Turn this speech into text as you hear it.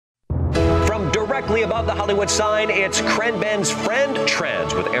directly above the Hollywood sign, it's ChrenBen's Friend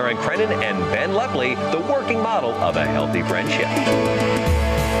Trends with Aaron Crennan and Ben Lepley, the working model of a healthy friendship.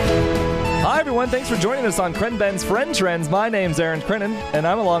 Hi, everyone. Thanks for joining us on ChrenBen's Friend Trends. My name's Aaron Crennan, and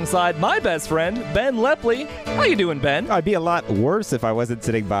I'm alongside my best friend, Ben Lepley. How you doing, Ben? I'd be a lot worse if I wasn't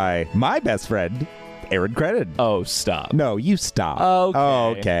sitting by my best friend, Aaron Crennan. Oh, stop. No, you stop.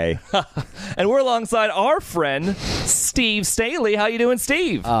 Okay. And we're alongside our friend, Steve Staley. How you doing,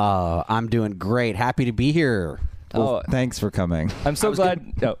 Steve? I'm doing great. Happy to be here. Well, thanks for coming. I'm so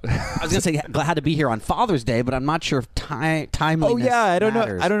glad. I was going to say glad to be here on Father's Day, but I'm not sure if timeliness Oh yeah, I don't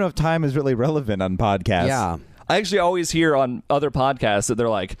matters. know. I don't know if time is really relevant on podcasts. Yeah. I actually always hear on other podcasts that they're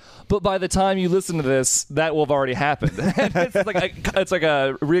like, but by the time you listen to this, that will have already happened. it's like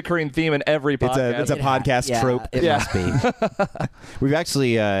a recurring theme in every podcast. It's a podcast trope. It must be. We've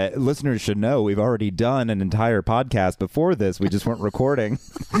actually, listeners should know, we've already done an entire podcast before this. We just weren't recording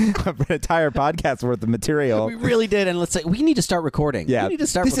an entire podcast worth of material. We really did, and let's say we need to start recording. Yeah, we need to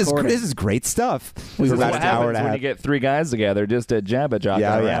start recording. This is great stuff. This is about what an hour happens and a when half. you get three guys together just to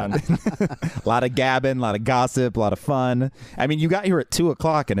jabba-jabba around. A lot of gabbing, a lot of gossip, a lot of fun. I mean, you got here at 2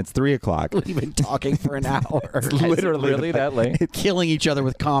 o'clock and it's 3 o'clock. We've been talking for an hour. Literally really that late. Killing each other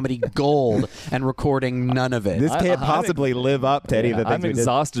with comedy gold and recording none of it. This can't possibly live up to any of the things I'm we did.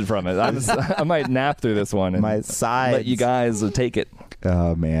 exhausted from it. I might nap through this one and My sides. let you guys take it.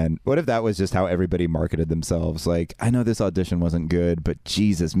 Oh, man. What if that was just how everybody marketed themselves? Like, I know this audition wasn't good, but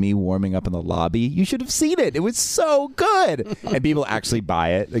Jesus, me warming up in the lobby, you should have seen it. It was so good. And people actually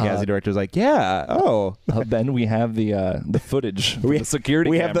buy it. The casting director's like, yeah, Ben, we have the footage. The security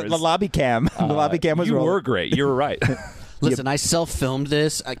We cameras. have the lobby cam. The lobby cam was You rolling. were great. You were right. Listen, I self-filmed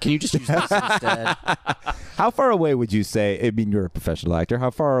this. Can you just use this instead? How far away would you say, I mean, you're a professional actor,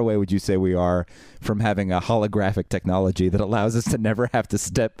 how far away would you say we are from having a holographic technology that allows us to never have to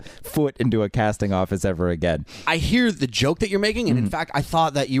step foot into a casting office ever again? I hear the joke that you're making, and in fact, I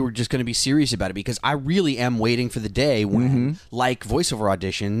thought that you were just going to be serious about it because I really am waiting for the day when, like voiceover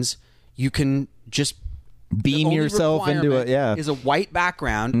auditions, you can just Beam yourself into it, yeah. Is a white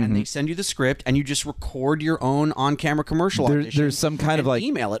background, and they send you the script, and you just record your own on-camera commercial audition. There's some kind of like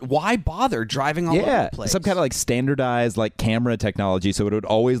email it. Why bother driving all over the place? Some kind of like standardized like camera technology, so it would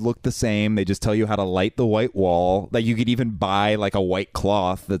always look the same. They just tell you how to light the white wall. Like you could even buy like a white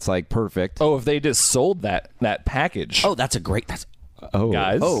cloth that's like perfect. Oh, if they just sold that package. Oh, that's a great. That's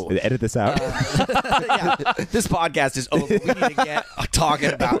guys. Edit this out. yeah. This podcast is over. We need to get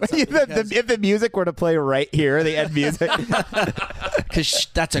talking about if the music were to play right here, the end music. Because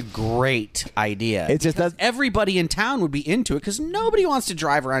that's a great idea. It's just that everybody in town would be into it because nobody wants to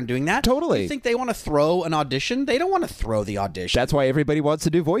drive around doing that. Totally. You think they want to throw an audition? They don't want to throw the audition. That's why everybody wants to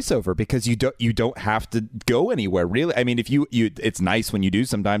do voiceover, because you don't have to go anywhere really. I mean, if you it's nice when you do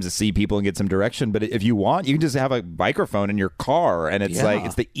sometimes to see people and get some direction, but if you want, you can just have a microphone in your car, and it's like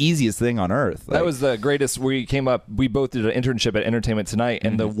it's the easiest thing on earth. That was the greatest. We both did an internship at Entertainment Tonight,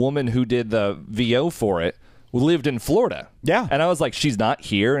 and the woman who did the VO for it lived in Florida. Yeah. And I was like, she's not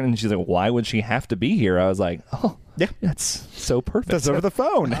here. And she's like, why would she have to be here? I was like, oh, yeah, that's so perfect. That's over the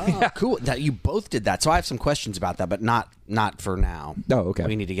phone. Oh, cool. That you both did that. So I have some questions about that, but not for now. Oh, okay.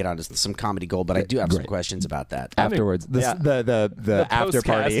 We need to get on to some comedy gold, but I do have some questions about that. Afterwards, the after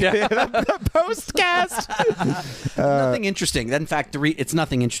party, the postcast. Nothing interesting. In fact, it's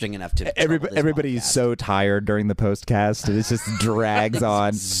nothing interesting enough to. Everybody's so tired during the postcast, it just drags on.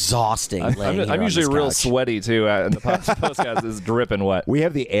 Exhausting. I'm usually real sweaty too, and the postcast is dripping wet. We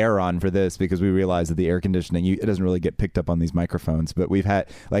have the air on for this because we realize that the air conditioning it doesn't really get picked up on these microphones. But we've had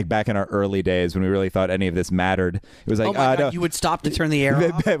like back in our early days when we really thought any of this mattered. It was like, God, no, you would stop to turn the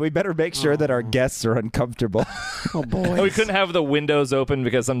air off? We better make sure that our guests are uncomfortable. Oh boy. We couldn't have the windows open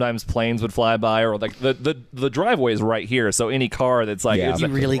because sometimes planes would fly by, or like the driveway is right here, so any car that's like You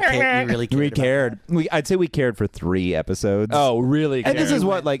really cared. I'd say we cared for 3 episodes. Oh, really? And this is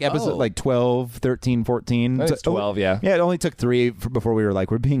what, like episode like 12, 13, 14? I think it's 12, yeah. Yeah, it only took 3 before we were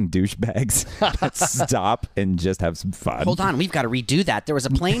like, we're being douchebags. Let's stop and just have some fun. Hold on, we've got to redo that. There was a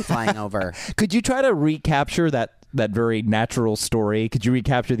plane flying over. Could you try to recapture that very natural story? Could you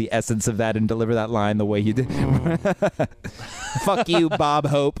recapture the essence of that and deliver that line the way you did? Fuck you, Bob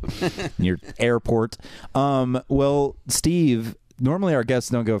Hope. Your airport. Well, Steve, normally our guests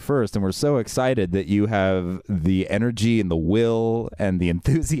don't go first, and we're so excited that you have the energy and the will and the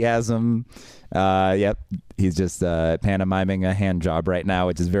enthusiasm. Yep, he's just pantomiming a hand job right now,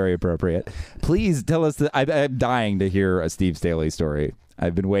 which is very appropriate. Please tell us. I'm dying to hear a Steve Staley story.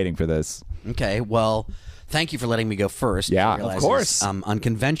 I've been waiting for this. Okay, well, Thank you for letting me go first. Yeah, I realize of course. it's,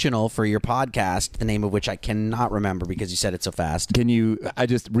 unconventional for your podcast, the name of which I cannot remember because you said it so fast. Can you? I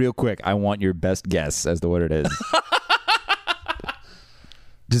just real quick. I want your best guess as to what it is.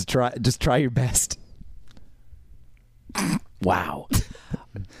 Just try your best. Wow.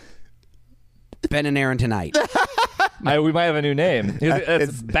 Ben and Aaron Tonight. We might have a new name.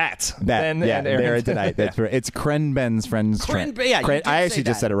 It's Bat. Ben and Aaron tonight. That's right. It's ChrenBen's friends. Yeah, you did I say actually just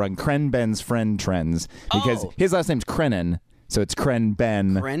that. said it wrong. ChrenBen's friend trends because Oh. his last name's Crennan, so it's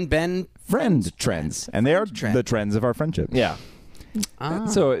ChrenBen ChrenBen friend trends, and they are the trends of our friendship. Yeah.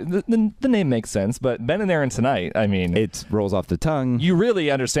 So the name makes sense, but Ben and Aaron Tonight, I mean, It rolls off the tongue. you really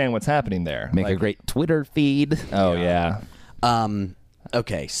understand what's happening there. Make a great Twitter feed. Oh, yeah.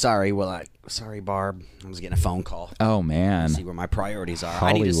 Okay, sorry. Sorry, Barb. I was getting a phone call. Oh man. See where my priorities are.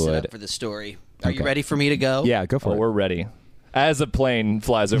 I need to sit Hollywood. up for the story. Are you Okay. ready for me to go? Yeah, go for Oh, it. we're ready. As a plane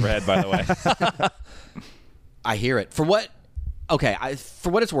flies overhead, by the way. I hear it. For what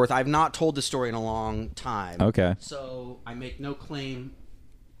it's worth, I've not told this story in a long time. Okay. So I make no claim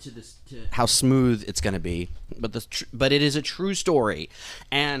to how smooth it's going to be, but it is a true story,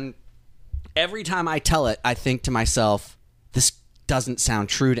 and every time I tell it, I think to myself, this doesn't sound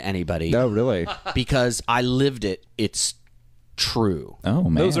true to anybody. Oh really? Because I lived it. It's true. Oh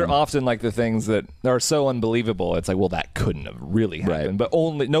man. Those are often like the things that are so unbelievable. It's like, well, that couldn't have really happened, but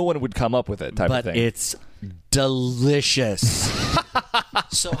no one would come up with it type But of thing. it's delicious.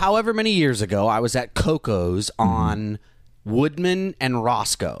 So however many years ago, I was at Coco's on Woodman and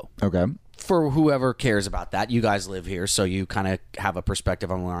Roscoe. Okay. For whoever cares about that, you guys live here, so you kind of have a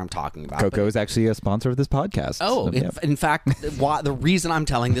perspective on what I'm talking about. Coco is actually a sponsor of this podcast. Oh, So, yeah. in fact, the reason I'm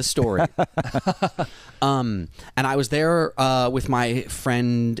telling this story, and I was there with my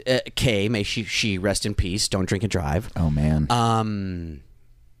friend Kay. May she rest in peace. Don't drink and drive. Oh man. And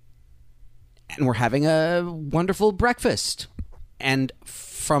we're having a wonderful breakfast, and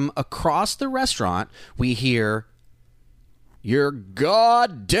from across the restaurant, we hear, "You're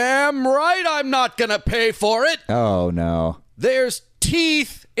goddamn right. I'm not gonna pay for it. Oh no. There's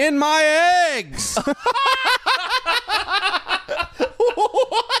teeth in my eggs."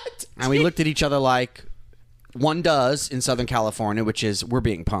 What? And we looked at each other like one does in Southern California, which is, we're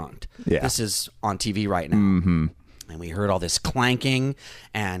being punked. Yeah. This is on TV right now. Mm-hmm. And we heard all this clanking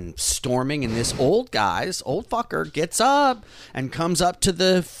and storming, and this old fucker gets up and comes up to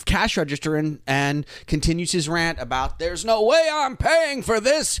the cash register and continues his rant about, "There's no way I'm paying for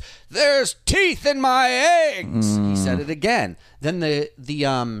this. There's teeth in my eggs." He said it again. Then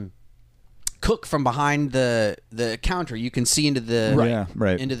the cook from behind the counter, you can see into the Yeah,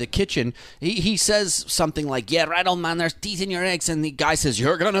 right. into the kitchen. He says something like, "Yeah, right, old man, there's teeth in your eggs." And the guy says,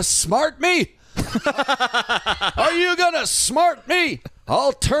 "You're gonna smart me? Are you gonna smart me?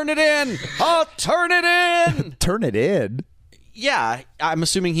 I'll turn it in. I'll turn it in." Turn it in. Yeah, I'm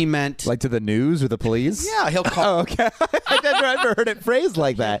assuming he meant, Like to the news or the police? yeah, he'll call Oh, okay. I've never heard it phrased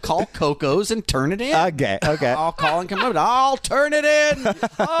like that. call Coco's and turn it in. Okay. I'll call and come up. "I'll turn it in.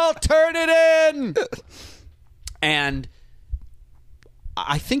 I'll turn it in." And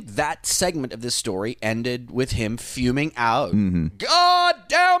I think that segment of this story ended with him fuming out. "God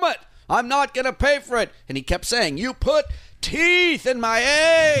damn it! I'm not going to pay for it." And he kept saying, "You put teeth in my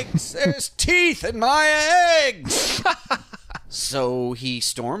eggs. There's teeth in my eggs." So he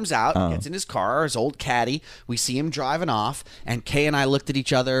storms out, gets in his car, his old caddy. We see him driving off, and Kay and I looked at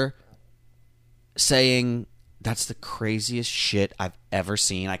each other saying, "That's the craziest shit I've ever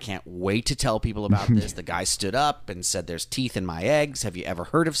seen. I can't wait to tell people about this." The guy stood up and said, "There's teeth in my eggs. Have you ever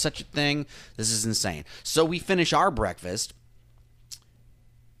heard of such a thing? This is insane." So we finish our breakfast,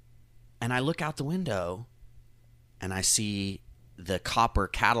 and I look out the window, and I see the copper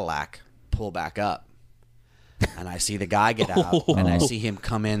Cadillac pull back up. And I see the guy get out, and I see him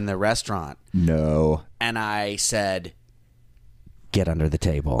come in the restaurant. No. And I said, "Get under the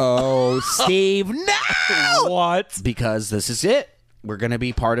table." Oh, Steve, no! What? Because this is it. We're going to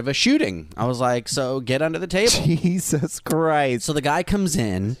be part of a shooting. I was like, "So get under the table." Jesus Christ. So the guy comes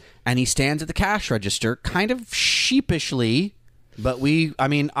in, and he stands at the cash register kind of sheepishly, but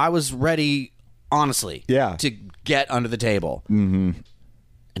I was ready, honestly, Yeah. to get under the table. Mm-hmm.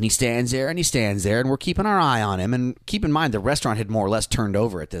 And he stands there, and we're keeping our eye on him. And keep in mind, the restaurant had more or less turned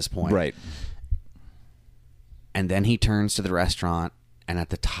over at this point. Right. And then he turns to the restaurant, and at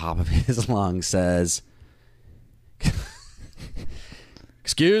the top of his lungs says,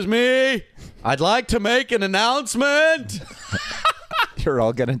 "Excuse me, I'd like to make an announcement. You're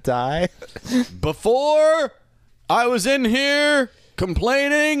all gonna die. Before, I was in here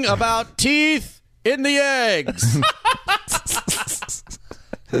complaining about teeth in the eggs.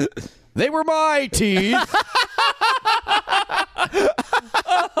 They were my teeth.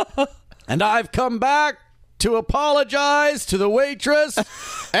 And I've come back to apologize to the waitress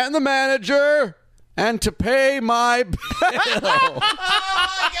and the manager and to pay my bill. Oh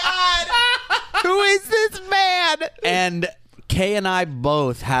my God! Who is this man? And Kay and I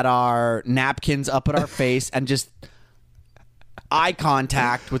both had our napkins up at our face and just eye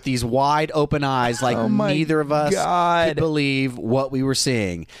contact with these wide open eyes, like neither of us could believe what we were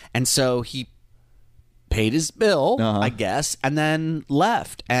seeing. And so he paid his bill, I guess, and then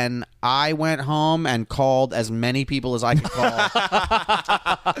left. And I went home and called as many people as I could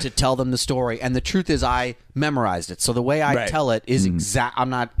call to tell them the story. And the truth is, I memorized it. So the way I tell it is exactly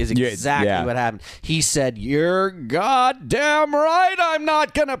what happened. He said, "You're goddamn right. I'm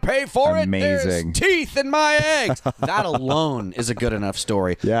not gonna pay for it. There's teeth in my eggs." That alone is a good enough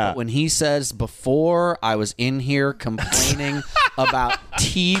story. Yeah. But when he says, "Before I was in here complaining about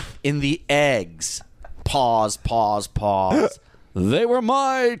teeth in the eggs," pause. They were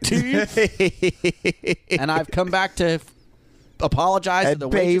my teeth. And I've come back to apologize to the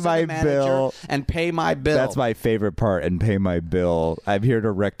waitress and the manager and pay my bill. That's my favorite part, and pay my bill. I'm here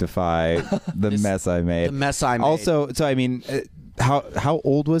to rectify the mess I made. The mess I made. Also, so I mean, how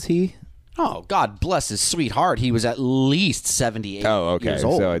old was he? Oh, God bless his sweet heart. He was at least 78 years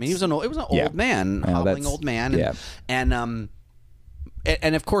old. So I mean, it was an old man, hobbling old man. And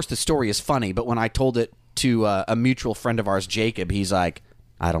of course, the story is funny, but when I told it to a mutual friend of ours, Jacob, he's like,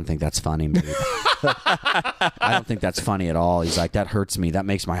 "I don't think that's funny, man." I don't think that's funny at all. He's like, "That hurts me. That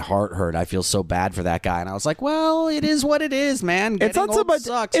makes my heart hurt. I feel so bad for that guy." And I was like, "Well, it is what it is, man. It's not so much.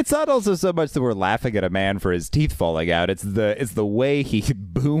 Sucks." It's not also so much that we're laughing at a man for his teeth falling out. It's the way he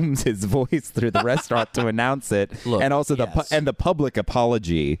booms his voice through the restaurant to announce it, and also the public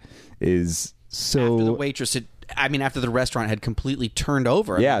apology is so. After the waitress had. After the restaurant had completely turned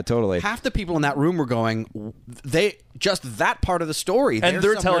over. Totally. Half the people in that room were going, just that part of the story. And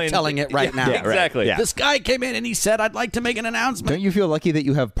they're telling it right now. Yeah, exactly. Yeah. This guy came in and he said, "I'd like to make an announcement." Don't you feel lucky that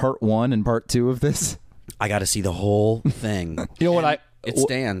you have part 1 and part 2 of this? I got to see the whole thing. You know what It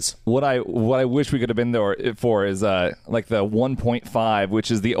stands. What I wish we could have been there for is like the 1.5,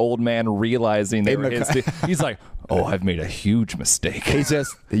 which is the old man realizing they were his. He's like, "Oh, I've made a huge mistake." He's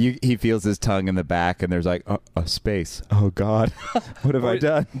just he feels his tongue in the back, and there's like a space. Oh God, what have I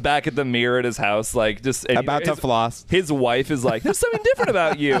done? Back at the mirror at his house, like just about to floss. His wife is like, "There's something different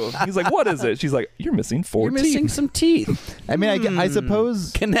about you." He's like, "What is it?" She's like, "You're missing 4 You're teeth." missing some teeth. I mean, I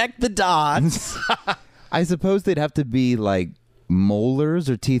suppose Connect the dots. I suppose they'd have to be like molars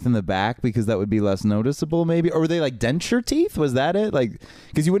or teeth in the back, because that would be less noticeable, maybe. Or were they like denture teeth? Was that it? Like,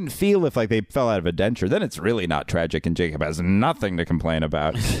 because you wouldn't feel if like they fell out of a denture. Then it's really not tragic, and Jacob has nothing to complain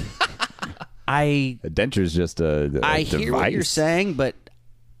about. A denture is just a I device. hear what you're saying, but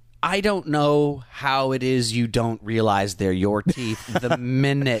I don't know how it is you don't realize they're your teeth the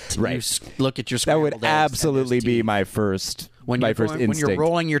minute you look at your That scrambled would eggs absolutely and there's be teeth. my first When instinct. you're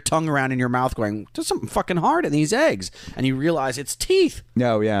rolling your tongue around in your mouth going, "There's something fucking hard in these eggs," and you realize it's teeth.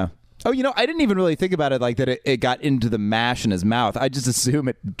 No, yeah. Oh, I didn't even really think about it like that. It got into the mash in his mouth. I just assume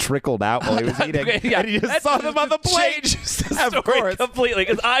it trickled out while he was eating. Yeah, and he just saw them on the plate. Of course, completely.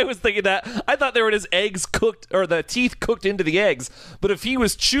 Because I was thinking that I thought they were his eggs cooked, or the teeth cooked into the eggs. But if he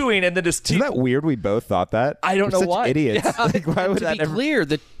was chewing and then his teeth, Isn't that weird? We both thought that. I don't We're know such why. Idiots. Yeah. Like, why would To that be clear,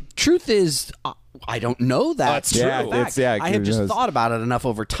 the truth is, I don't know that. That's true. Yeah, I have just knows? thought about it enough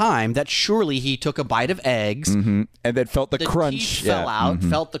over time that surely he took a bite of eggs, and then felt the crunch. teeth fell out,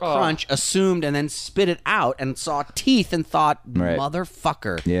 felt the crunch, assumed, and then spit it out, and saw teeth and thought,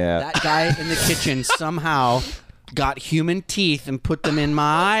 "Motherfucker, that guy in the kitchen somehow got human teeth and put them in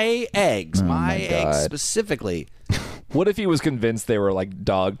my eggs, my eggs specifically." what if he was convinced they were like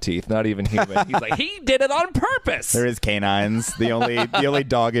dog teeth, not even human? He's like, he did it on purpose. There is canines, the only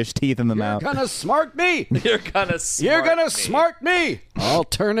doggish teeth in the mouth. You're gonna smart me. You're gonna smart me. I'll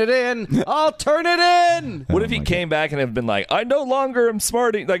turn it in. I'll turn it in. What if he came back and had been like, "I no longer am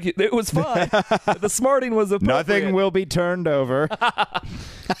smarting. Like, it was fine. The smarting was appropriate." Nothing will be turned over.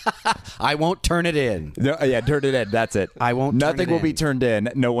 I won't turn it in. No, turn it in. That's it. I won't. Nothing turn it will in. be turned in.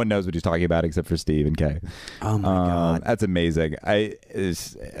 No one knows what he's talking about except for Steve and Kay. Oh my God. That's amazing.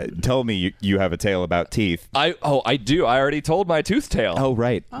 Tell me you have a tale about teeth. I do. I already told my tooth tale. Oh,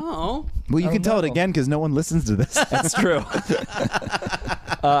 right. Oh. Well, you can tell it again because no one listens to this. That's true.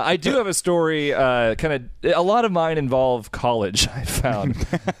 I do have a story. A lot of mine involve college. I found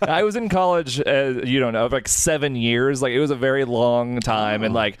I was in college. You don't know, like 7 years. Like it was a very long time,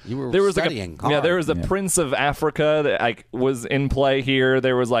 and like you were there was studying like there was a Prince of Africa that like was in play here.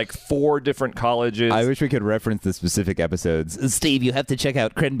 There was like 4 different colleges. I wish we could reference the specific episodes. Steve, you have to check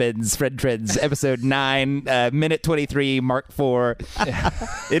out ChrenBen's Friend Trends, episode 9, minute 23, Mark 4.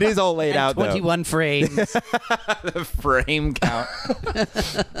 It is all laid out, 21 frames. The frame count.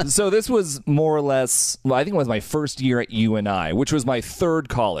 So this was more or less, well, I think it was my first year at UNI, which was my 3rd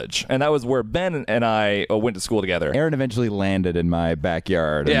college, and that was where Ben and I went to school together. Aaron eventually landed in my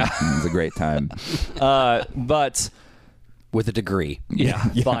backyard. And it was a great time. But With a degree. yeah.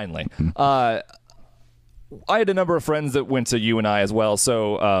 Finally. I had a number of friends that went to UNI as well,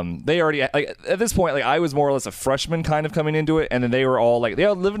 so they already like at this point, like I was more or less a freshman kind of coming into it, and then they were all like they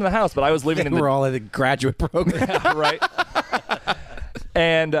all lived in the house, but I was living in the We're all in the graduate program. right.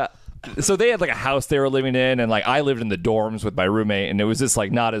 And so they had like a house they were living in, and like I lived in the dorms with my roommate, and it was just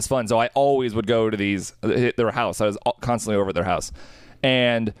like not as fun. So I always would go to their house. I was constantly over at their house,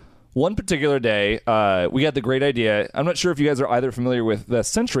 and one particular day, we had the great idea. I'm not sure if you guys are either familiar with the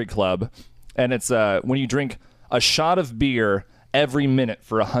Century Club. And it's when you drink a shot of beer every minute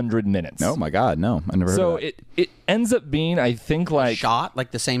for 100 minutes. Oh, my God. No, I never heard of that. So it ends up being, I think, like... Shot?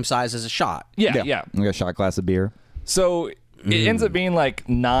 Like the same size as a shot? Yeah. Like a shot glass of beer. So it ends up being like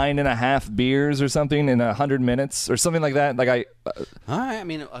 9.5 beers or something in 100 minutes or something like that. Like All right. I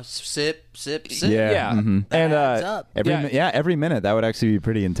mean, a sip. Yeah. Mm-hmm. And adds up. Every minute. That would actually be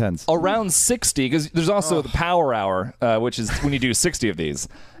pretty intense. around 60, because there's also the power hour, which is when you do 60 of these.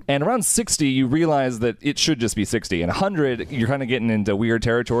 And around 60, you realize that it should just be 60. And 100, you're kind of getting into weird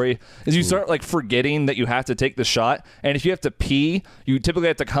territory. Is you start like forgetting that you have to take the shot. And if you have to pee, you typically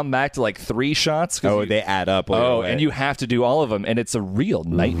have to come back to like 3 shots. They add up. And you have to do all of them. And it's a real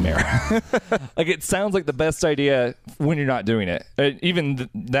nightmare. Like it sounds like the best idea when you're not doing it. Even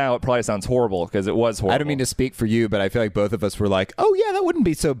now, it probably sounds horrible because it was horrible. I don't mean to speak for you, but I feel like both of us were like, oh, yeah, that wouldn't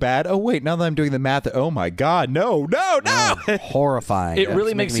be so bad. Oh, wait, now that I'm doing the math, oh, my God, no. Horrifying. It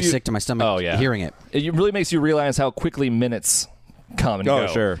really makes me sick to my stomach hearing it. It really makes you realize how quickly minutes come and go. Oh,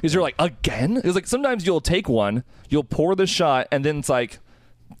 sure. Because you're like, again? It's like sometimes you'll take one, you'll pour the shot, and then it's like,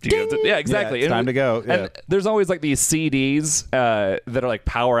 yeah, exactly. Yeah, it's time to go. Yeah. And there's always like these CDs that are like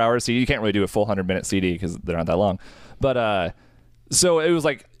power hour CD. You can't really do a full 100-minute CD because they're not that long. But so it was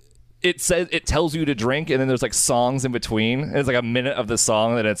like, it tells you to drink, and then there's like songs in between. And it's like a minute of the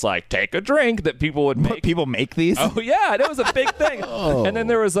song that it's like, take a drink, that people would make. People make these? Oh, yeah. It was a big thing. And then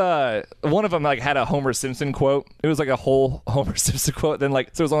there was one of them like had a Homer Simpson quote. It was like a whole Homer Simpson quote. Then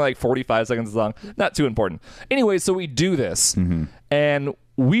like, so it was only like 45 seconds of the song. Not too important. Anyway, so we do this, and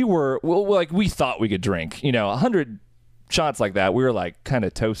we thought we could drink, 100 shots like that. We were like kind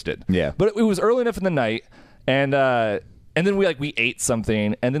of toasted. Yeah. But it was early enough in the night, and then we ate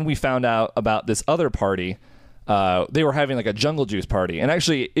something, and then we found out about this other party. They were having like a jungle juice party, and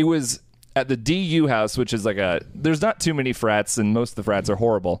actually it was at the DU house, which is like there's not too many frats, and most of the frats are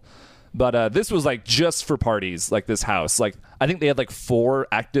horrible. But this was like just for parties, like this house. Like I think they had like 4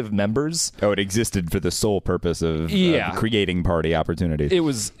 active members. Oh, it existed for the sole purpose of creating party opportunities. It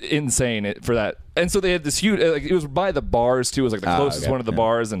was insane for that. And so they had this huge, like, it was by the bars too. It was like the closest one of the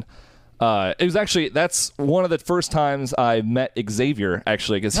bars, and it was actually, that's one of the first times I met Xavier,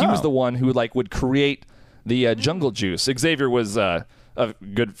 actually, because he was the one who like would create the jungle juice. Xavier was a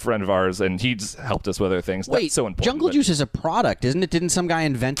good friend of ours, and he just helped us with other things. Wait, that's so important. jungle juice is a product, isn't it? Didn't some guy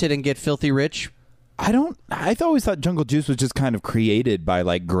invent it and get filthy rich? I always thought jungle juice was just kind of created by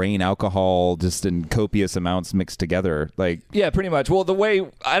like grain alcohol, just in copious amounts mixed together. Like, yeah, pretty much. Well, the way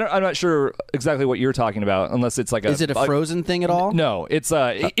I'm not sure exactly what you're talking about, unless it's like is it a frozen thing at all? No, it's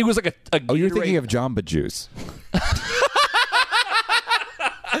it was like a oh, you're thinking of Jamba Juice.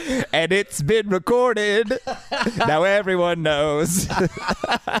 And it's been recorded. Now everyone knows.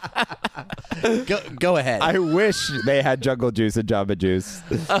 Go ahead. I wish they had jungle juice and Jamba Juice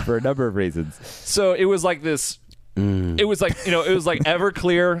for a number of reasons. So it was like this. It was like, it was like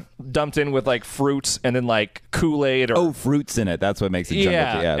Everclear dumped in with like fruit and then like Kool-Aid or fruits in it. That's what makes it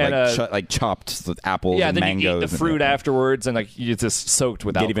jungle juice. Yeah, and, like chopped with apples and then mangoes. You eat the fruit afterwards, and like you just soaked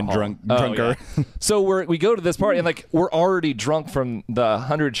with alcohol. Get even drunker. Yeah. So we go to this party, and like we're already drunk from the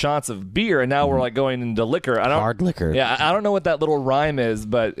 100 shots of beer, and now we're like going into liquor. Hard liquor. Yeah, I don't know what that little rhyme is,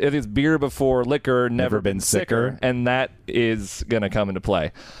 but it is beer before liquor, never been sicker, and that is gonna come into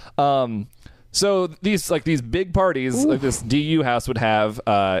play. So these big parties like this DU house would have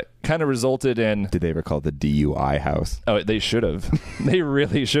kind of resulted in. Did they ever call it the DUI house? Oh, they should have. They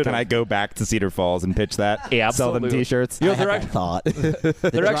really should have. Can I go back to Cedar Falls and pitch that? Yeah, Sell them absolutely. T-shirts? I had that thought.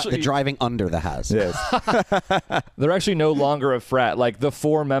 The driving under the house. Yes. They're actually no longer a frat. Like the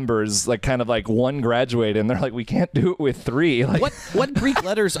 4 members, like kind of like one graduated, and they're like, we can't do it with 3. Like What Greek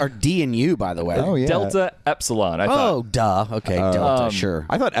letters are D and U, by the way? Oh, yeah. Delta Epsilon. I thought. Oh, duh. Okay, Delta. Sure.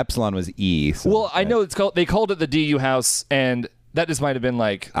 I thought Epsilon was E. So, Well, I know they called it the DU house, and that just might have been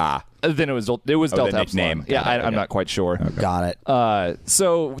like then it was Delta the Epsilon. nickname. Yeah, Okay. I'm not quite sure. Got it.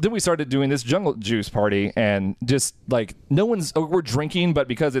 So then we started doing this jungle juice party, and just like we're drinking, but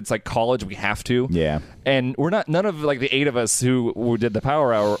because it's like college, we have to. Yeah. And none of like the 8 of us who did the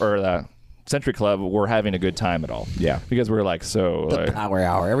Power Hour or the Century Club were having a good time at all. Yeah. Because we were like, The Power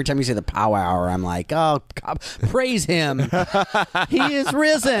Hour. Every time you say the Power Hour, I'm like, oh, God, praise him. He is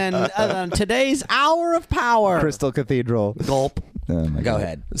risen. Today's hour of power. Crystal Cathedral. Gulp. Oh, my Go God.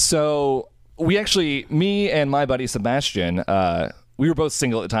 ahead. So we actually, me and my buddy Sebastian, we were both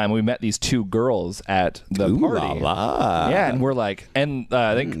single at the time. We met these 2 girls at the Ooh party. la la. Yeah, and we're like,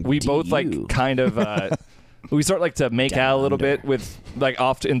 I think we both DU. like kind of. We start like to make out a little bit with like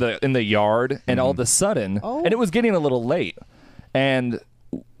off in the yard, and all of a sudden, and it was getting a little late, and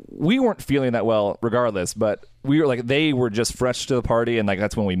we weren't feeling that well regardless. But we were like, they were just fresh to the party, and like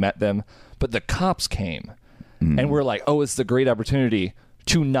that's when we met them. But the cops came, and we're like, oh, it's a great opportunity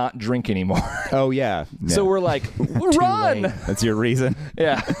to not drink anymore. Oh, yeah. So we're like, run! late. That's your reason?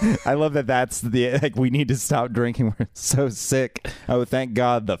 Yeah. I love that that's we need to stop drinking. We're so sick. Oh, thank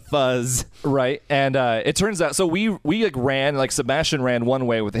God, the fuzz. Right. And it turns out, so we like ran, like Sebastian ran one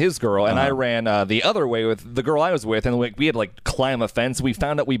way with his girl, and I ran the other way with the girl I was with, and we had to like climb a fence. We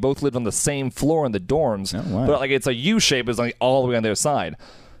found out we both lived on the same floor in the dorms, wow. but like it's a U shape, it's like all the way on the other side.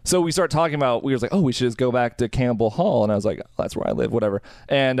 So we started talking about, we was like, oh, we should just go back to Campbell Hall. And I was like, oh, that's where I live, whatever.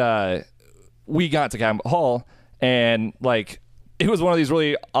 And we got to Campbell Hall, and like, it was one of these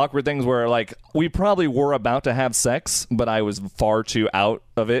really awkward things where like we probably were about to have sex, but I was far too out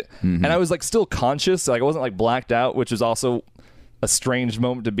of it. And I was like still conscious. Like I wasn't like blacked out, which is also a strange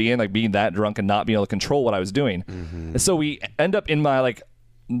moment to be in, like being that drunk and not being able to control what I was doing. And so we end up in my like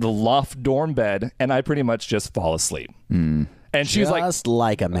the loft dorm bed, and I pretty much just fall asleep. And she's like, just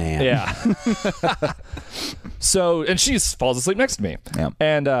like a man. yeah. So, and she falls asleep next to me. Yeah.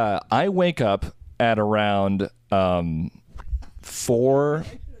 And I wake up at around 4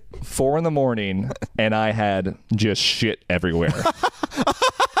 in the morning, and I had just shit everywhere.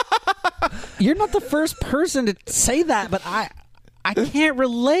 You're not the first person to say that, but I can't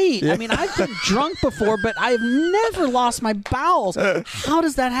relate. I mean, I've been drunk before, but I've never lost my bowels. How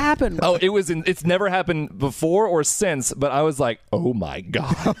does that happen? Oh, it's never happened before or since, but I was like, oh my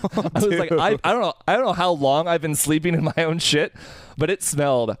God. I was like, I don't know how long I've been sleeping in my own shit, but it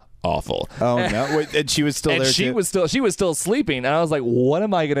smelled awful. Oh no! Wait, and she was still And there. she too? was still sleeping, and I was like, what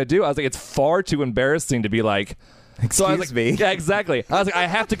am I gonna do? I was like, it's far too embarrassing to be like, so I was like, me? yeah, exactly. I was like, I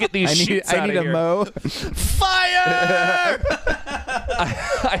have to get these sheets out I need of a here. mow. Fire!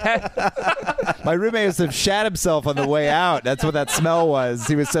 My roommate must have shat himself on the way out. That's what that smell was.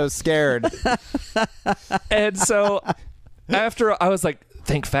 He was so scared. And so after I was like,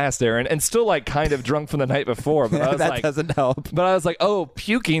 think fast, Aaron, and still like kind of drunk from the night before, but I was That like, doesn't help. But I was like, oh,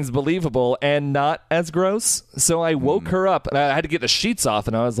 puking's believable and not as gross. So I woke her up, and I had to get the sheets off,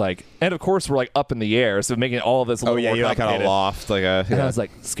 and I was like, and of course we're like up in the air, so making all of this a little more you're like on a complicated. loft, like a. And I was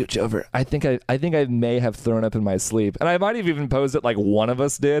like, scooch over. I think I may have thrown up in my sleep. And I might have even posed it like one of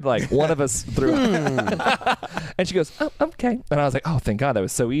us did. Like one of us threw up. And she goes, oh, okay. And I was like, oh, thank God, that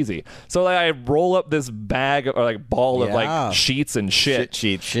was so easy. So like, I roll up this bag or like ball of Yeah. like sheets and shit.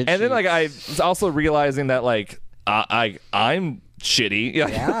 Shit. And then like I was also realizing that like I'm shitty.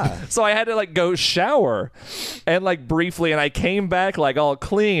 Yeah. So I had to like go shower and like briefly, and I came back like all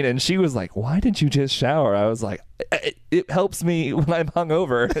clean, and she was like, why didn't you just shower? I was like, it helps me when I'm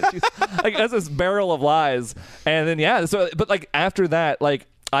hungover. She's like, that's this barrel of lies. And then yeah, so but like after that, like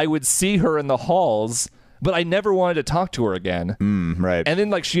I would see her in the halls, but I never wanted to talk to her again. Right. And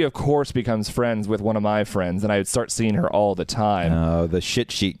then like she of course becomes friends with one of my friends, and I would start seeing her all the time. Oh, the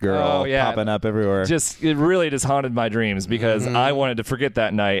shit sheet girl Oh, yeah. popping up everywhere. It really just haunted my dreams because I wanted to forget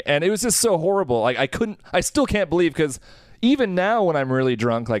that night, and it was just so horrible. Like I still can't believe, because even now when I'm really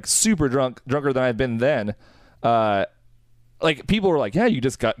drunk, like super drunker than I've been then, like people were like, yeah, you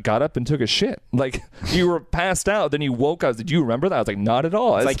just got up and took a shit. Like you were passed out, then you woke up. Did you remember that? I was like, not at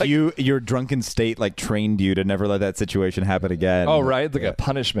all. It's like your drunken state like trained you to never let that situation happen again. Oh right, it's like a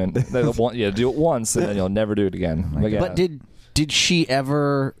punishment. They'll want you to do it once, and then you'll never do it again. Like, yeah. But did she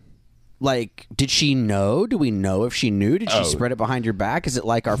ever Like, did she know? Do we know if she knew? Did she spread it behind your back? Is it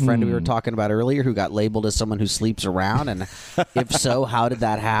like our friend we were talking about earlier who got labeled as someone who sleeps around? And if so, how did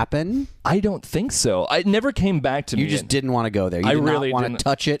that happen? I don't think so. It never came back to me. You just didn't want to go there. You did really not want didn't. to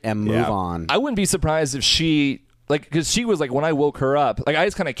touch it and move on. I wouldn't be surprised if she, like, because she was like, when I woke her up, like, I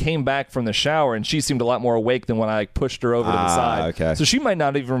just kind of came back from the shower and she seemed a lot more awake than when I like, pushed her over to the side. Okay. So she might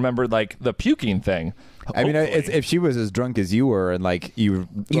not even remember like the puking thing. I mean, Hopefully. if she was as drunk as you were, and like you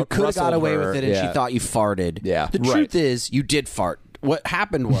could have got away with it, and yeah. she thought you farted. Yeah. The Right. truth is, you did fart. What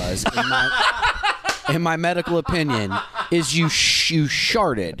happened was, in my medical opinion, is you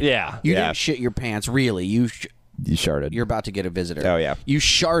sharted. Yeah. You Yeah. didn't shit your pants. Really, you sharted. You're about to get a visitor. Oh, yeah. You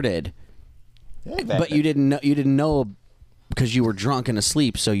sharted, but you didn't know. You didn't know because you were drunk and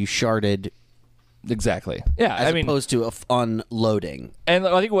asleep. So you sharted. Exactly. Yeah. As I mean, opposed to unloading. and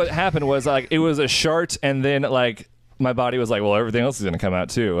I think what happened was like it was a shart, and then like my body was like, well, everything else is gonna come out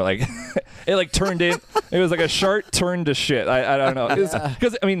too. Like it like turned in. It was like a shart turned to shit. I don't know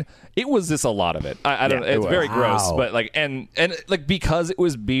because I mean it was just a lot of it. I don't. it It's was. very gross, Wow. but like and like because it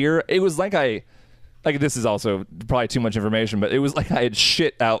was beer, it was like Like, this is also probably too much information, but it was like I had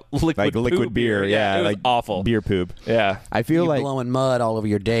shit out liquid Like liquid poop beer, yeah, it was like awful beer poop. Yeah, I feel You like blowing mud all over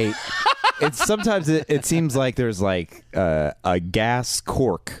your date. it's sometimes it seems like there's like a gas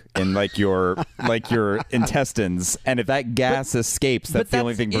cork in like your intestines, and if that gas escapes, that's the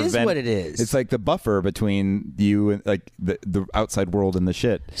only thing is prevent. what it is. It's like the buffer between you and like the outside world and the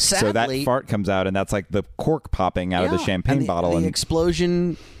shit. So that Sadly- fart comes out, and that's like the cork popping out of the Yeah, champagne and bottle, the and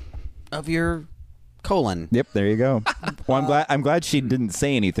explosion of your colon. yep, there you go. Well, I'm glad she didn't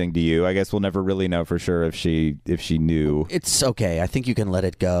say anything to you. I guess we'll never really know for sure if she knew. It's okay. I think you can let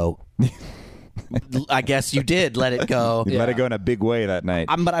it go. I guess you did let it go. You let it go in a big way that night.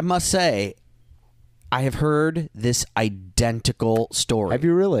 But I must say, I have heard this identical story. Have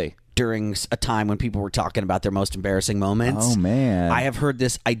you really? During a time when people were talking about their most embarrassing moments. Oh man, I have heard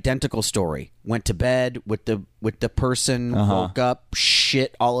this identical story. Went to bed with the person, woke up,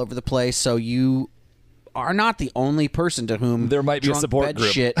 shit all over the place. So you are not the only person to whom There might be a drunk support bed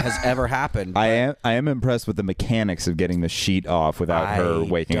group. shit has ever happened. I am impressed with the mechanics of getting the sheet off without her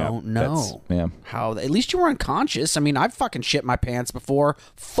waking up. I don't know Yeah. how. At least you were unconscious. I mean, I've fucking shit my pants before,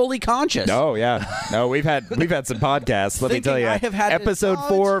 fully conscious. Oh yeah. No, we've had some podcasts. Let me tell you. I have had episode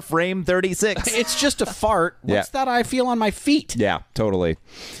 4, frame 36. It's just a fart. What's Yeah. that I feel on my feet? Yeah, totally.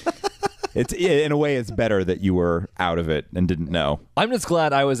 It's in a way it's better that you were out of it and didn't know. I'm just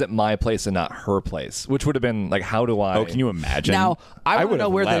glad I was at my place and not her place, which would have been like, how do I? Oh, can you imagine? Now I want to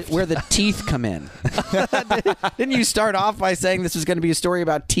would know have where left. the teeth come in. Didn't you start off by saying this was going to be a story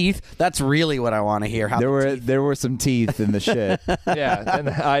about teeth? That's really what I want to hear. How there were some teeth in the shit. Yeah, and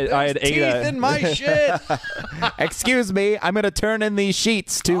I had teeth ate in my shit. Excuse me, I'm going to turn in these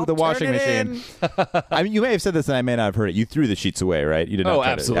sheets to the washing turn it machine. I mean, you may have said this and I may not have heard it. You threw the sheets away, right? You did not. Oh, try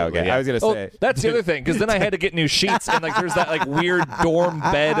to- absolutely. Okay. yeah. I was going to say. That's the other thing, because then I had to get new sheets, and like there's that like weird dorm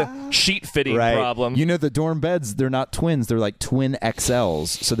bed sheet fitting Right. problem. You know, the dorm beds, they're not twins. They're like twin XLs.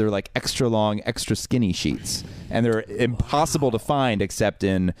 So they're like extra long, extra skinny sheets. And they're impossible to find except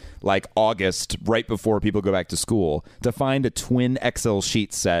in like August, right before people go back to school. To find a twin XL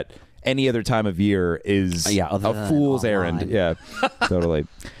sheet set any other time of year is other a than fool's online. errand. Yeah, totally.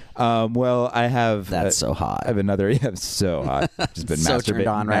 Well, I have That's so hot. I have another. Yeah, it's so hot. Just been So turned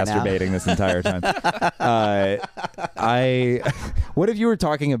on right now. masturbating this entire time. What if you were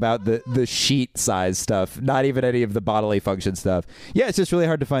talking about the sheet size stuff, not even any of the bodily function stuff? Yeah, it's just really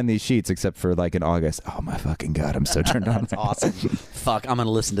hard to find these sheets except for like in August. Oh my fucking god, I'm so turned on. That's awesome. Fuck, I'm going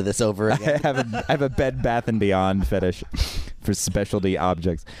to listen to this over I again. have a Bed Bath and Beyond fetish for specialty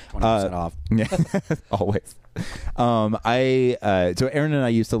objects. 20% off. Yeah, always. So Aaron and I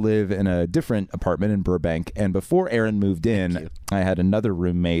used to live in a different apartment in Burbank, and before Aaron moved in, I had another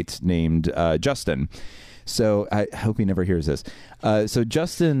roommate named Justin. So I hope he never hears this. So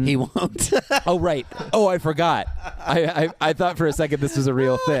Justin, He won't. oh right, oh I forgot. I thought for a second this was a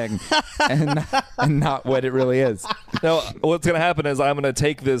real thing, and not what it really is. No, what's going to happen is I'm going to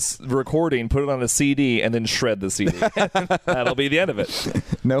take this recording, put it on a CD, and then shred the CD. That'll be the end of it.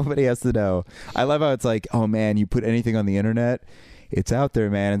 Nobody has to know. I love how it's like, oh man, you put anything on the internet, it's out there,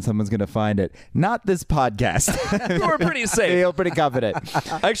 man, and someone's gonna find it. Not this podcast. We're pretty I safe. feel pretty confident.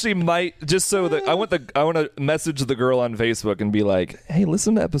 I actually might, just so that I want to message the girl on Facebook and be like, hey,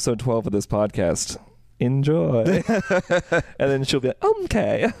 listen to episode 12 of this podcast. Enjoy. And then she'll be like,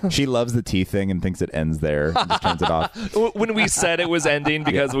 okay. She loves the teeth thing and thinks it ends there. And just turns it off. When we said it was ending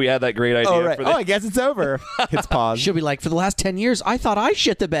because we had that great idea Oh right. for Oh, I guess it's over. It's paused. She'll be like, for the last 10 years, I thought I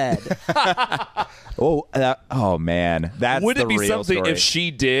shit the bed. Oh man, that's Would the it be real something story. if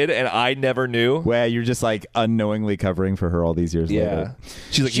she did and I never knew? Well, you're just like unknowingly covering for her all these years later.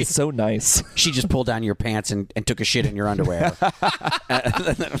 She's like, he's so nice. She just pulled down your pants and took a shit in your underwear.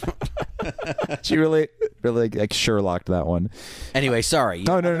 She really like Sherlocked that one. Anyway, sorry.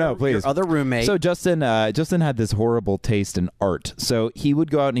 No, please. Your other roommate. So Justin had this horrible taste in art. So he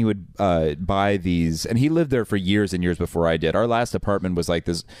would go out and he would buy these, and he lived there for years and years before I did. Our last apartment was like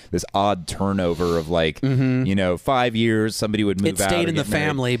this odd turnover of like 5 years. Somebody would move it out. stayed or in the get married.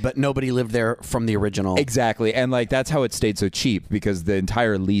 family, but nobody lived there from the original. Exactly, and like that's how it stayed so cheap because the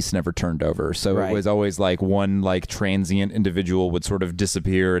entire lease never turned over. So Right. it was always like one like transient individual would sort of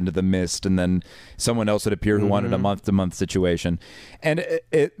disappear into the mist, and then someone else would appear who wanted a month-to-month situation. And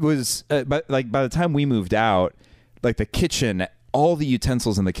it was, by the time we moved out, like the kitchen. All the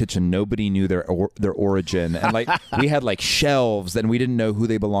utensils in the kitchen, nobody knew their origin, and like we had like shelves, and we didn't know who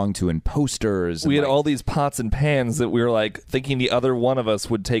they belonged to, and posters. We and, had all these pots and pans that we were like thinking the other one of us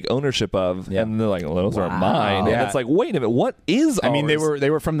would take ownership of, and they're like, well, "Those aren't mine." Yeah. And it's like, wait a minute, what is? I mean, ours? they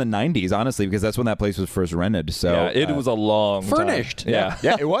were from the '90s, honestly, because that's when that place was first rented. So Yeah, it was a long Furnished. time. Yeah.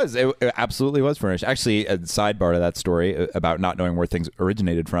 yeah, it was. It absolutely was furnished. Actually, a sidebar to that story about not knowing where things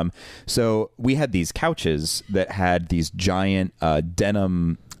originated from. So we had these couches that had these giant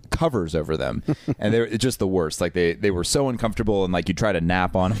denim covers over them, and they're just the worst. Like they were so uncomfortable, and like you try to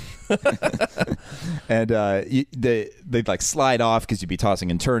nap on them, and they'd like slide off because you'd be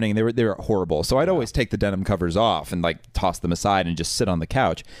tossing and turning. They were horrible. So I'd always take the denim covers off and like toss them aside and just sit on the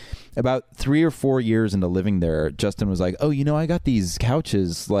couch. About 3 or 4 years into living there, Justin was like, "Oh, I got these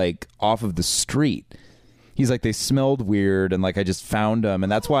couches like off of the street." He's like, they smelled weird, and like I just found them,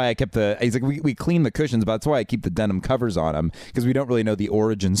 and that's why I kept he's like, we clean the cushions, but that's why I keep the denim covers on them, because we don't really know the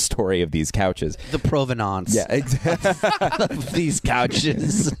origin story of these couches. The provenance. Yeah, exactly. Of these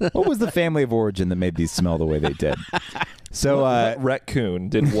couches. What was the family of origin that made these smell the way they did? So What raccoon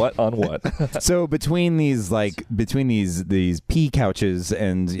did what on what? so between these pea couches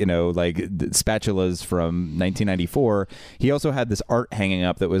and like the spatulas from 1994, he also had this art hanging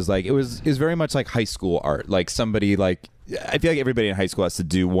up that was like it was very much like high school art. Like somebody like I feel like everybody in high school has to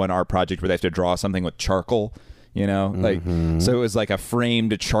do one art project where they have to draw something with charcoal. Like so it was like a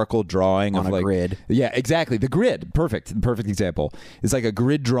framed charcoal drawing On of a like grid. Yeah, exactly. The grid. Perfect example. It's like a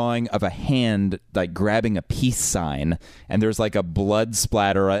grid drawing of a hand like grabbing a peace sign, and there's like a blood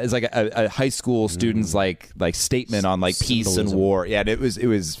splatter. It's like a high school student's like statement on like peace and Symbolism. war. Yeah, and it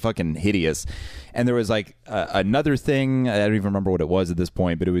was fucking hideous. And there was like another thing, I don't even remember what it was at this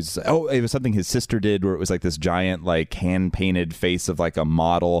point, but it was something his sister did where it was like this giant like hand painted face of like a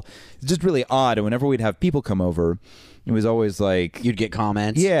model. It's just really odd. And whenever we'd have people come over, it was always like You'd get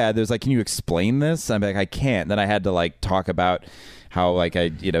comments. yeah, there's like, can you explain this? I'm like, I can't. Then I had to like talk about how like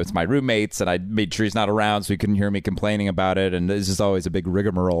it's my roommates, and I made sure he's not around so he couldn't hear me complaining about it, and it's just always a big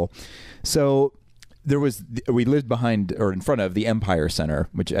rigmarole. So we lived behind or in front of the Empire Center,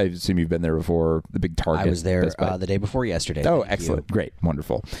 which I assume you've been there before. The big Target. I was there Best Buy. the day before yesterday. Oh, Thank excellent, you. great,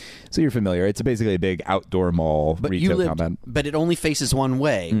 wonderful. So you're familiar. It's basically a big outdoor mall But retail you lived, compound. but it only faces one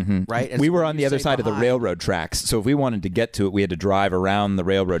way, right? And We so were when on you the other say side of the behind- railroad tracks, so if we wanted to get to it, we had to drive around the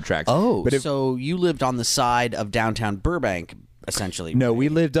railroad tracks. Oh, but if, so you lived on the side of downtown Burbank, essentially. no, we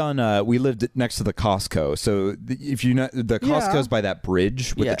lived next to the Costco. So if you know, the Costco's by that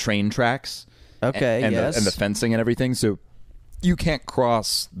bridge with Yeah. the train tracks. Okay, and yes. the fencing and everything. So you can't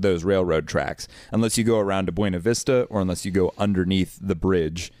cross those railroad tracks unless you go around to Buena Vista or unless you go underneath the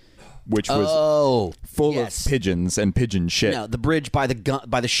bridge, which was full yes. of pigeons and pigeon shit. No, the bridge by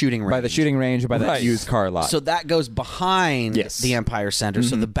the shooting range. By the shooting range or by that Right. used car lot. So that goes behind Yes. the Empire Center,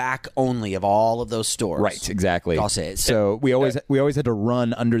 so the back only of all of those stores. Right, exactly. I'll say it. So we always had to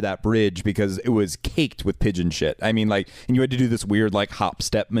run under that bridge because it was caked with pigeon shit. I mean, like, and you had to do this weird like hop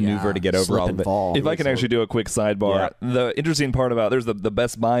step maneuver Yeah, to get over slip all and of it. fall. If I can actually do a quick sidebar, the interesting part about there's the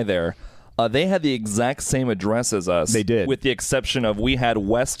Best Buy there. They had the exact same address as us. They did. with the exception of we had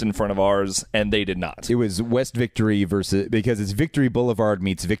West in front of ours, and they did not. It was West Victory because it's Victory Boulevard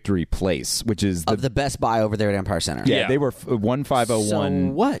meets Victory Place, which is Of the Best Buy over there at Empire Center. yeah, Yeah. they were 1501.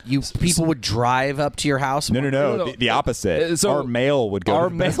 So what? People would drive up to your house? No. The opposite. So our mail would go Our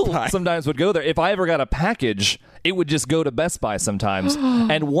to Best mail Buy. sometimes would go there. If I ever got a package, it would just go to Best Buy sometimes.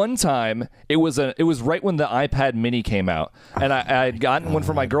 And one time, it was right when the iPad Mini came out, and I had gotten one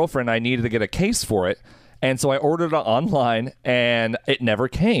for my girlfriend. I needed to get a case for it. And so I ordered it online, and it never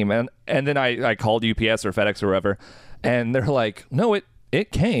came. And then I called UPS or FedEx or wherever, and they're like, no,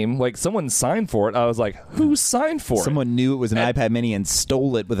 it came. Like, someone signed for it. I was like, who signed for it? Someone knew it was an iPad Mini and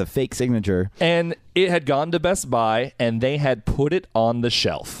stole it with a fake signature. And it had gone to Best Buy, and they had put it on the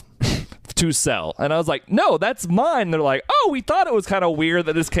shelf to sell. And I was like, no, that's mine. They're like, oh, we thought it was kind of weird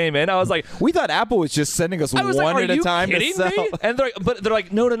that this came in. I was like, we thought Apple was just sending us I was one like, at a time to kidding sell. me? And they're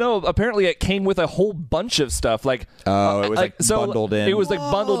like, no. Apparently, it came with a whole bunch of stuff. Like, it was like bundled in. It was like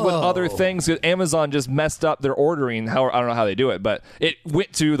bundled with other things. Amazon just messed up their ordering. I don't know how they do it, but it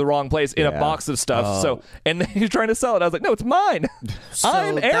went to the wrong place in a box of stuff. So, and he's trying to sell it. I was like, no, it's mine.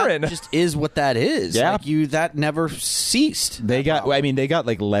 I'm Aaron. That just is what that is. Yeah. Like that never ceased. They got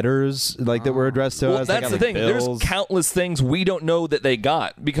like letters like that were addressed to us. That's the thing. There's countless things we don't know that they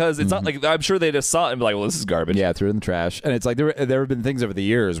got because it's not like I'm sure they just saw it and be like, well, this is garbage. Yeah, threw it in the trash. And it's like there have been things over the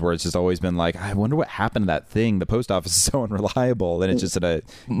years where it's just always been like, I wonder what happened to that thing. The post office is so unreliable, and it's just in a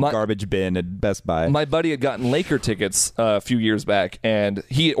garbage bin at Best Buy. My buddy had gotten Laker tickets a few years back, and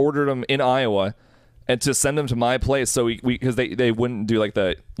he had ordered them in Iowa and to send them to my place. So we because they wouldn't do like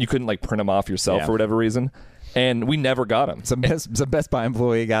you couldn't like print them off yourself for whatever reason. And we never got them. Some Best Buy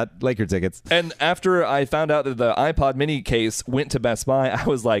employee got Laker tickets. And after I found out that the iPod mini case went to Best Buy, I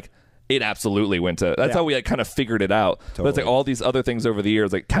was like, it absolutely went to. That's how we like, kind of figured it out. Totally. But it's like all these other things over the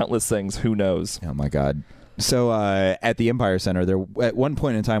years, like countless things. Who knows? Oh my God. So at the Empire Center, there at one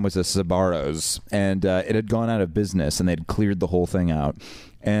point in time was a Sbarro's, and it had gone out of business, and they'd cleared the whole thing out.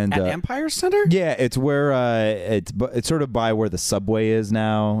 And at Empire Center? Yeah, it's where it's sort of by where the Subway is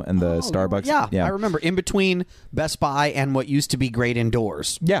now and the Starbucks. Yeah, I remember in between Best Buy and what used to be Great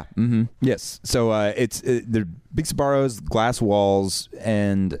Indoors. Yeah. Mm-hmm. Yes. So they're big Sbarro's, glass walls,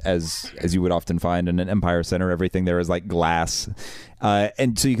 and as you would often find in an Empire Center, everything there is like glass.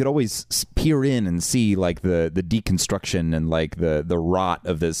 And so you could always peer in and see like the deconstruction and like the rot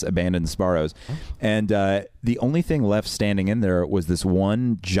of this abandoned Sbarro's. And the only thing left standing in there was this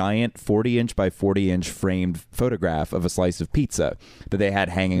one giant 40-inch by 40-inch framed photograph of a slice of pizza that they had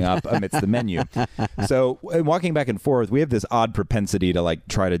hanging up amidst the menu. So walking back and forth, we have this odd propensity to like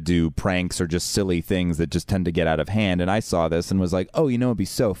try to do pranks or just silly things that just tend to get out of hand. And I saw this and was like, oh, it'd be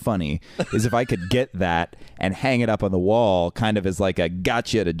so funny is if I could get that and hang it up on the wall kind of as like a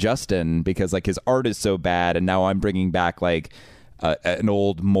gotcha to Justin, because like his art is so bad, and now I'm bringing back like an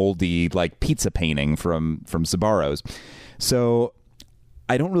old moldy like pizza painting from Sbarro's. So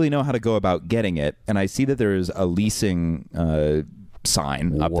I don't really know how to go about getting it, and I see that there's a leasing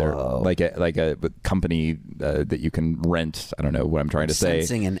sign up there, like a company that you can rent. I don't know what I'm trying to say.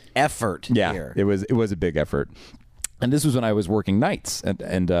 Sensing an effort here. It was a big effort. And this was when I was working nights,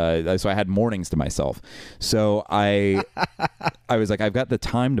 and so I had mornings to myself. So I was like, I've got the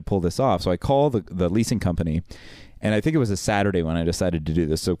time to pull this off. So I call the leasing company, and I think it was a Saturday when I decided to do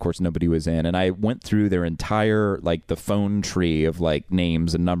this. So of course nobody was in, and I went through their entire like the phone tree of like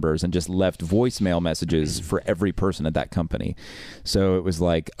names and numbers, and just left voicemail messages for every person at that company. So it was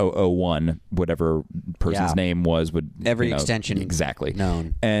like 001, whatever person's name was, would every extension exactly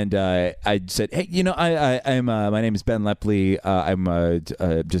known. And I said, hey, I'm my name is Ben Lepley. I'm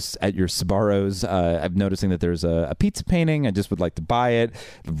just at your Sbarro's. I'm noticing that there's a pizza painting. I just would like to buy it.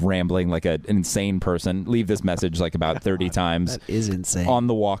 Rambling like an insane person. Leave this message like about 30 times. That is insane. On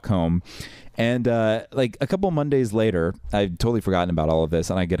the walk home. And like a couple Mondays later, I'd totally forgotten about all of this,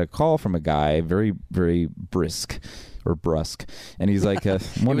 and I get a call from a guy, very, very brusque, and he's like,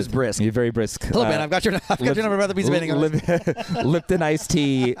 he was brisk. He's very brisk. Hello, man. I've got your number about the pizza painting. Lipton iced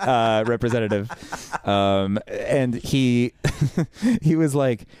tea representative, and he was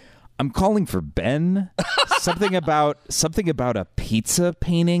like, I'm calling for Ben. Something about a pizza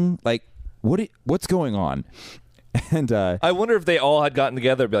painting. Like, what's going on? And I wonder if they all had gotten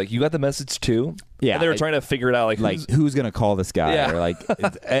together and be like, you got the message too? Yeah. And they were trying to figure it out, like who's going to call this guy? Yeah. Or like,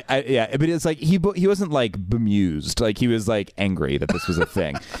 yeah. But it's like, he wasn't like bemused. Like, he was like angry that this was a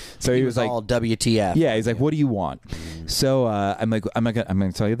thing. So he was like, all WTF. Yeah. He's like, what do you want? So I'm like, I'm going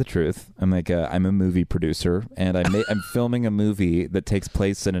to tell you the truth. I'm like, I'm a movie producer, and I'm filming a movie that takes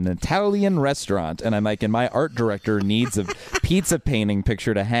place in an Italian restaurant. And I'm like, and my art director needs a pizza painting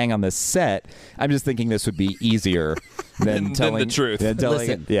picture to hang on the set. I'm just thinking this would be easier than telling the truth.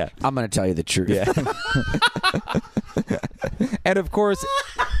 Listen, I'm going to tell you the truth. Yeah. And of course,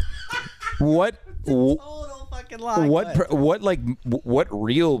 what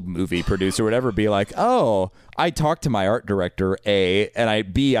real movie producer would ever be like, oh, I talked to my art director, A, and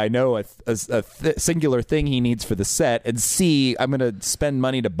I know a singular thing he needs for the set, and C, I'm going to spend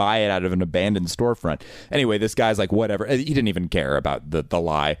money to buy it out of an abandoned storefront. Anyway, this guy's like, whatever. He didn't even care about the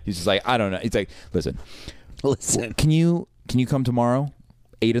lie. He's just like, I don't know. He's like, listen, can you come tomorrow,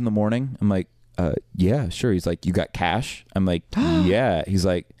 8 a.m? I'm like, yeah, sure. He's like, you got cash? I'm like, yeah. He's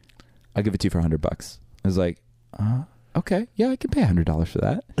like, I'll give it to you for $100. I was like, okay, yeah, I can pay $100 for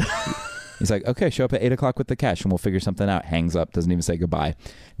that. He's like, okay, show up at 8 o'clock with the cash and we'll figure something out. Hangs up, doesn't even say goodbye.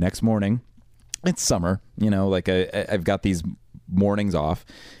 Next morning, It's summer, like I've got these mornings off,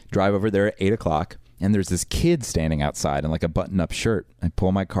 drive over there at 8 o'clock, and there's this kid standing outside in like a button-up shirt. I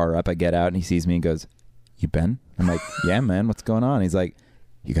pull my car up, I get out, and he sees me and goes, "You Ben?" I'm like, "Yeah, man, what's going on?" He's like,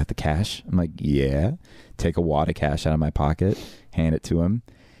 "You got the cash?" I'm like, "Yeah." Take a wad of cash out of my pocket, hand it to him.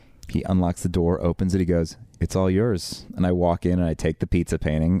 He unlocks the door, opens it, he goes, "It's all yours." And I walk in and I take the pizza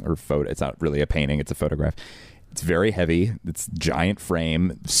painting or photo. It's not really a painting, it's a photograph. It's very heavy. It's giant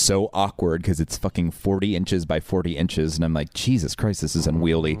frame. So awkward because it's fucking 40 inches by 40 inches. And I'm like, Jesus Christ, this is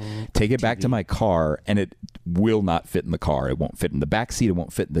unwieldy. Take it back to my car, and it will not fit in the car. It won't fit in the back seat. It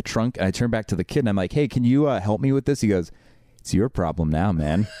won't fit in the trunk. And I turn back to the kid, and I'm like, "Hey, can you help me with this?" He goes, "It's your problem now,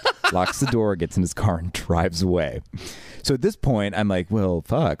 man." Locks the door, gets in his car, and drives away. So at this point, I'm like, well,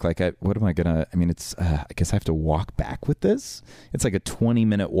 fuck. Like, what am I gonna? I mean, it's. I guess I have to walk back with this. It's like a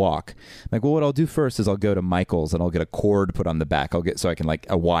 20-minute walk. I'm like, well, what I'll do first is I'll go to Michael's and I'll get a cord put on the back. I'll get so I can like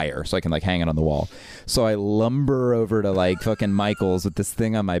a wire so I can like hang it on the wall. So I lumber over to like fucking Michael's with this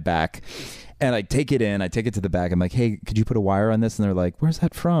thing on my back. And I take it in. I take it to the back. I'm like, "Hey, could you put a wire on this?" And they're like, "Where's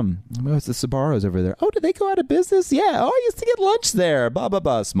that from?" I'm like, "Oh, it's the Sbarro's over there." "Oh, did they go out of business?" "Yeah." "Oh, I used to get lunch there." Blah, blah,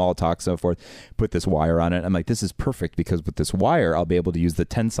 blah. Small talk, so forth. Put this wire on it. I'm like, this is perfect because with this wire, I'll be able to use the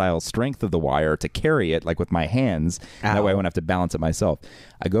tensile strength of the wire to carry it like with my hands. That way I won't have to balance it myself.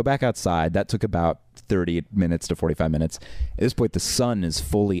 I go back outside. That took about 30 minutes to 45 minutes. At this point, the sun is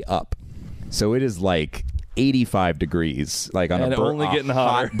fully up. So it is like 85 degrees, like on only getting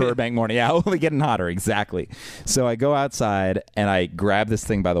hotter. Hot Burbank morning. Yeah, only getting hotter, exactly. So I go outside and I grab this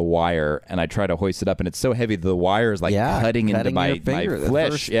thing by the wire and I try to hoist it up, and it's so heavy the wire is like cutting into my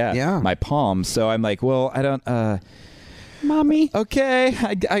flesh, my palm. So I'm like, well, I don't. Mommy. Okay,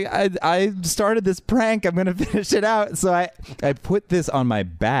 I started this prank. I'm gonna finish it out. So I put this on my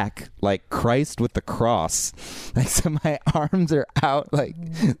back like Christ with the cross, like so my arms are out like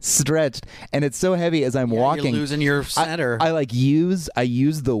stretched, and it's so heavy as I'm walking. You're losing your center. I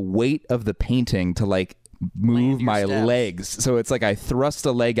use the weight of the painting to like move my legs. So it's like I thrust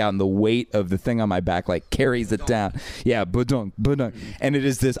a leg out and the weight of the thing on my back like carries it down. Yeah, budunk. And it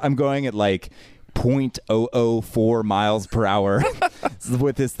is this. I'm going at like 0.004 miles per hour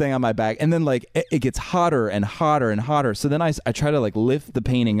with this thing on my back, and then like it gets hotter and hotter and hotter. So then I try to like lift the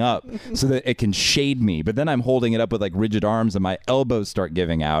painting up so that it can shade me, but then I'm holding it up with like rigid arms, and my elbows start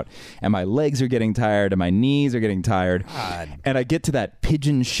giving out, and my legs are getting tired, and my knees are getting tired. God. And I get to that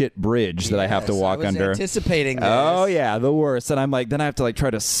pigeon shit bridge that I have to walk under. Anticipating this. Oh yeah, the worst. And I'm like, then I have to like try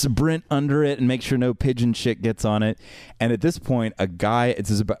to sprint under it and make sure no pigeon shit gets on it. And at this point, a guy,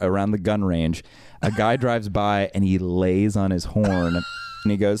 it's around the gun range, a guy drives by and he lays on his horn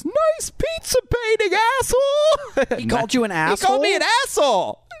and he goes, "Nice pizza painting, asshole." He called you an asshole? He called me an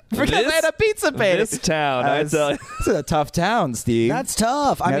asshole because I had a pizza painting. This town, I tell you. It's a tough town, Steve. That's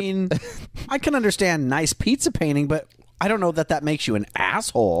tough. I mean, I can understand nice pizza painting, but I don't know that makes you an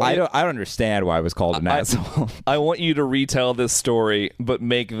asshole. I don't understand why I was called an asshole. I want you to retell this story, but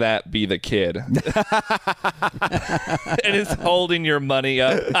make that be the kid. And it's holding your money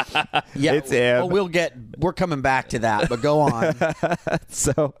up. Yeah, it's him. Well, we're coming back to that, but go on.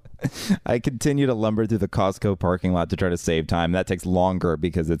 So I continue to lumber through the Costco parking lot to try to save time. That takes longer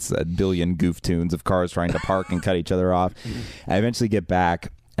because it's a billion goof tunes of cars trying to park and cut each other off. I eventually get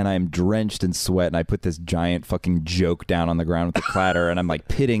back, and I'm drenched in sweat, and I put this giant fucking joke down on the ground with the clatter, and I'm like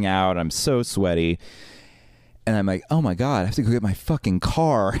pitting out. I'm so sweaty. And I'm like, oh my God, I have to go get my fucking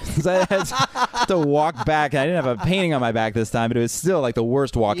car. So I had to walk back. I didn't have a painting on my back this time, but it was still like the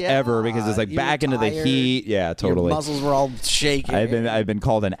worst walk ever because it's like back into the heat. Yeah, totally. Your muscles were all shaking. I've been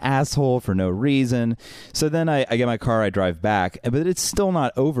called an asshole for no reason. So then I get my car, I drive back, but it's still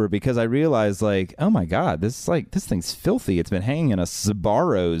not over because I realize like, oh my God, this thing's filthy. It's been hanging in a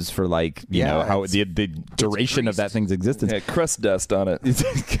Sbarro's for like, you know, how the duration of that thing's existence. Yeah, crust dust on it.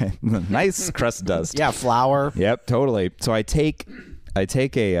 Nice crust dust. Yeah, flour. Yep, totally. So I take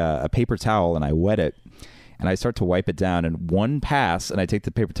a paper towel and I wet it, and I start to wipe it down. And one pass, and I take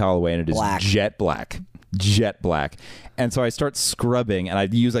the paper towel away, and it is jet black. And so I start scrubbing, and I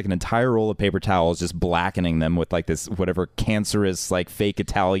use like an entire roll of paper towels, just blackening them with like this whatever cancerous like fake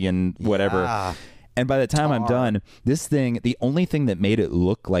Italian whatever. Yeah. And by the time I'm done, this thing, the only thing that made it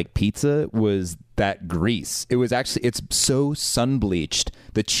look like pizza was that grease. It was actually, it's so sun bleached.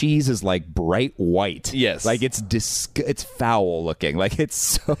 The cheese is like bright white. Yes. Like it's foul looking. Like it's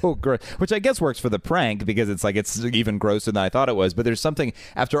so gross, which I guess works for the prank because it's like, it's even grosser than I thought it was. But there's something,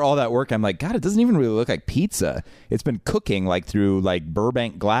 after all that work, I'm like, God, it doesn't even really look like pizza. It's been cooking like through like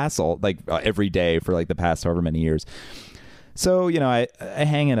Burbank glass every day for like the past however many years. So, you know, I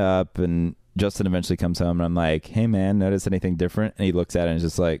hang it up, and Justin eventually comes home, and I'm like, hey man, notice anything different? And he looks at it and is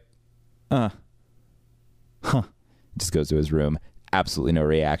just like, Just goes to his room. Absolutely no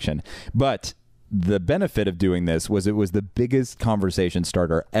reaction. But the benefit of doing this was it was the biggest conversation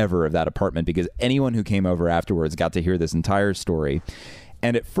starter ever of that apartment, because anyone who came over afterwards got to hear this entire story.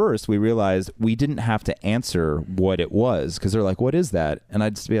 And at first we realized we didn't have to answer what it was, because they're like, what is that? And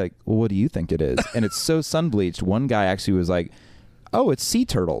I'd just be like, well, what do you think it is? And it's so sun-bleached. One guy actually was like, oh, it's sea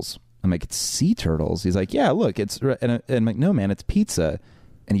turtles. I'm like, it's sea turtles? He's like, yeah, look, it's, and I'm like, no, man, it's pizza.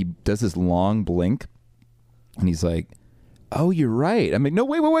 And he does this long blink, and he's like, oh, you're right. I'm like, no,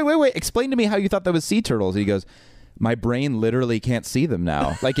 wait. Explain to me how you thought that was sea turtles. And he goes, my brain literally can't see them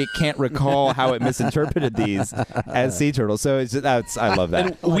now. Like, it can't recall how it misinterpreted these as sea turtles. So I love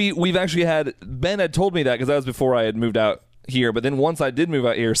that. And we've actually had, Ben had told me that because that was before I had moved out here. But then once I did move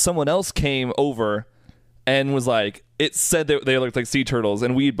out here, someone else came over and was like, it said that they looked like sea turtles,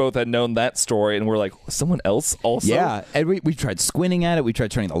 and we both had known that story, and we're like, someone else also? Yeah, and we tried squinting at it. We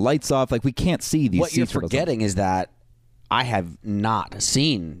tried turning the lights off. Like, we can't see these sea turtles. What you're forgetting is that I have not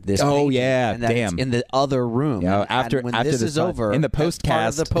seen this. Oh, painting, yeah, and that damn. It's in the other room. Yeah, when this is over, in the as part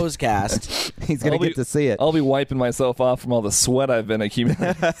of postcast, the postcast, he's gonna get to see it. I'll be wiping myself off from all the sweat I've been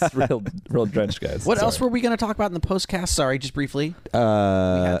accumulating. It's real drenched, guys. What else were we going to talk about in the postcast? Sorry, just briefly. We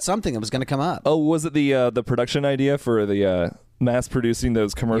had something that was going to come up. Oh, was it the production idea for the mass producing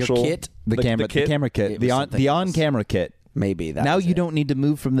those commercial Your kit? The camera kit, the on-camera kit. Maybe that. Now was you it. don't need to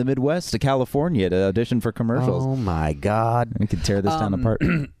move from the Midwest to California to audition for commercials. Oh my God! We could tear this town apart.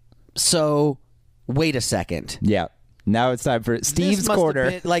 So, wait a second. Yeah. Now it's time for Steve's This must have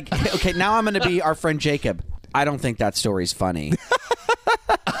Corner. been, like, okay, now I'm going to be our friend Jacob. I don't think that story's funny.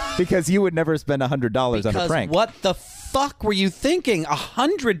 Because you would never spend $100 on a prank. What the fuck were you thinking?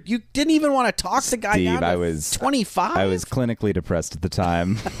 100? You didn't even want to talk the guy Steve, down to I was 25? I was clinically depressed at the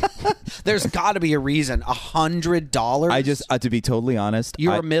time. There's got to be a reason. $100? I just, to be totally honest,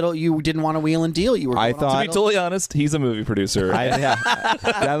 You didn't want to wheel and deal. You were. I going on thought- To be totally honest, he's a movie producer. Yeah,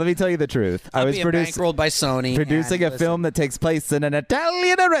 let me tell you the truth. I was being bankrolled by Sony, producing and a film that takes place in an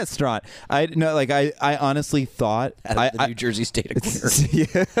Italian restaurant. I honestly thought out of the New Jersey State Aquarium.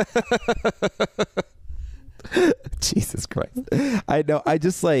 Yeah. Jesus Christ. I know.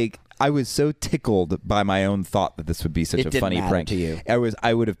 I was so tickled by my own thought that this would be such It a didn't funny matter prank to you.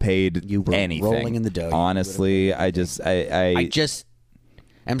 I would have paid You were anything. rolling in the dough. Honestly, I just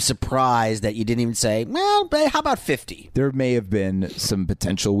am surprised that you didn't even say, well, how about 50? there may have been some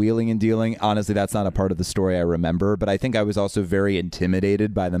potential wheeling and dealing. Honestly, that's not a part of the story I remember, but I think I was also very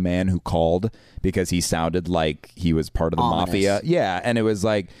intimidated by the man who called because he sounded like he was part of the Ominous. mafia. Yeah, and it was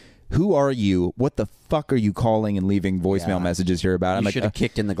like, who are you? What the fuck are you calling and leaving voicemail messages here about? I'm You like, should have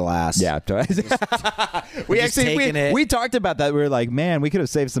kicked in the glass. yeah. We talked about that. We were like, man, we could have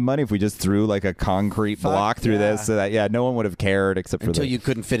saved some money if we just threw like a concrete block through this, so that no one would have cared except for Until you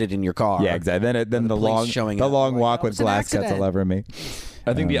couldn't fit it in your car. Yeah, exactly. Then the police long showing up, walk like, with it's an glass cuts accident. all over me.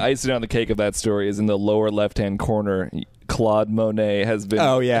 I think the icing on the cake of that story is in the lower left-hand corner. Claude Monet has been.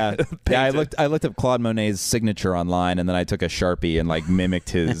 Oh yeah, yeah. painted. I looked up Claude Monet's signature online, and then I took a Sharpie and like mimicked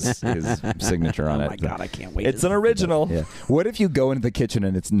his signature on Oh it. my God, I can't wait. It's an original. Yeah. What if you go into the kitchen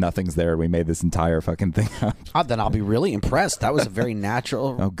and nothing's there? We made this entire fucking thing up. Then I'll be really impressed. That was a very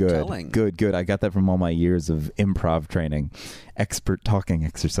natural Oh, good, telling. good. I got that from all my years of improv training, expert talking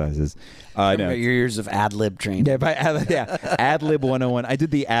exercises. No. Your years of ad-lib training. Yeah, Ad Lib 101. I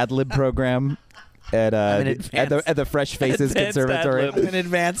did the Ad Lib program at the Fresh Faces Advanced Conservatory ad-lib. An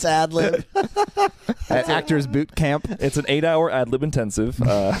advanced ad-lib. at Actors Boot Camp. It's an 8-hour ad-lib intensive.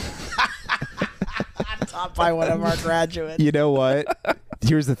 Taught by one of our graduates. You know what?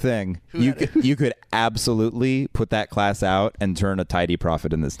 Here's the thing. You could absolutely put that class out and turn a tidy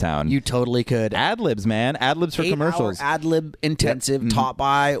profit in this town. You totally could. Ad libs, man. Ad libs for 8-hour commercials. ad-lib intensive taught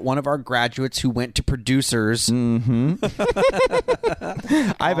by one of our graduates who went to producers.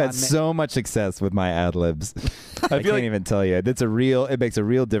 I've had so much success with my ad libs. I feel can't like- even tell you. It makes a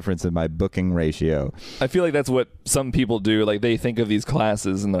real difference in my booking ratio. I feel like that's what some people do. Like they think of these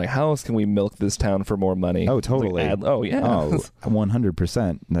classes and they're like, how else can we milk this town for more money? Oh, It's like totally. oh, yeah. Oh, 100%.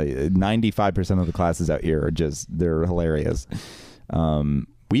 95% of the classes out here are they're hilarious.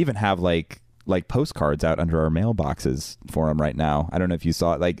 We even have like postcards out under our mailboxes for them right now. I don't know if you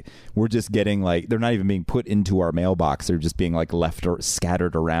saw it. Like we're just getting they're not even being put into our mailbox. They're just being left or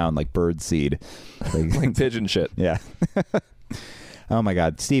scattered around like bird seed. Like pigeon shit. Yeah. Oh my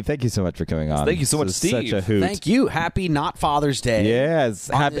God, Steve! Thank you so much for coming on. Thank you so much, This is Steve. Such a hoot. Thank you. Happy not Father's Day. Yes.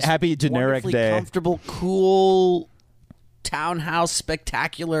 On this Happy generic wonderfully day. Comfortable, cool townhouse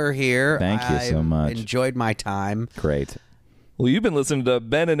spectacular here. Thank you so much. Enjoyed my time. Great. Well, you've been listening to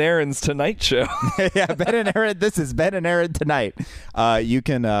Ben and Aaron's Tonight Show. Yeah, Ben and Aaron. This is Ben and Aaron Tonight. You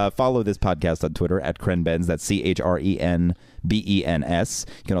can follow this podcast on Twitter at ChrenBen's. That's ChrenBens.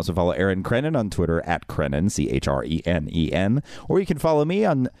 You can also follow Aaron Crenin on Twitter at Crenin, ChrenEN. Or you can follow me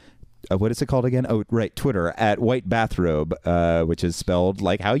on, what is it called again? Oh, right, Twitter at White Bathrobe, which is spelled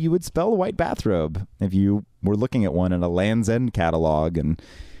like how you would spell a white bathrobe if you were looking at one in a Land's End catalog and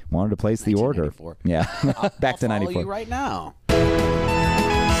wanted to place the order. Yeah, back to I'll follow 94. you right now.